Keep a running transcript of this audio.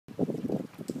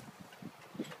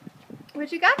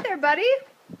What you got there, buddy?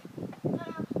 The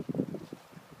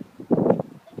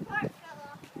card fell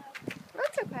off though.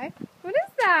 That's okay. What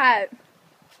is that?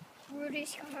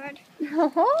 Rudy's card.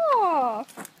 Oh.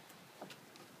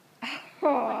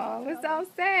 Oh, what's that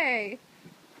say?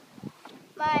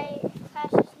 My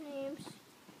class's names.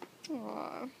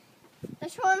 Aw.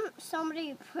 This one,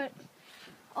 somebody put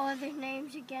all their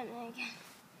names again and again.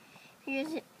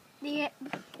 Here's the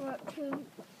two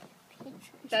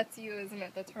pictures. That's you, isn't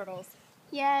it? The turtles.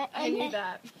 Yeah, I knew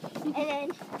that. And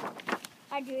then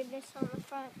I drew this on the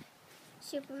front.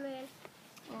 Superman.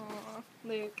 Aw,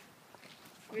 Luke.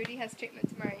 Rudy has treatment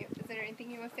tomorrow. Is there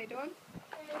anything you want to say to him?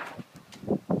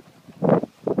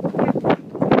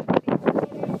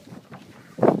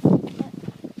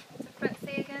 What's the front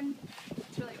say again?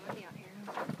 It's really windy out here.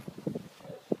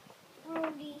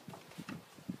 Rudy.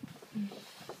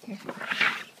 Here.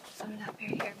 Some of that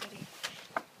very here, buddy.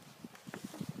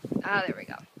 Ah, there we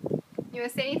go. You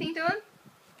want to say anything to him?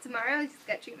 Tomorrow? He's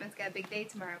got treatment. He's got a big day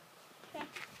tomorrow. Okay.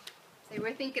 Say,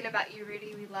 we're thinking about you,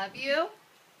 Rudy. We love you.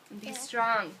 And be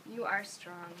strong. You are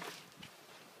strong.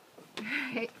 All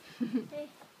right. Okay.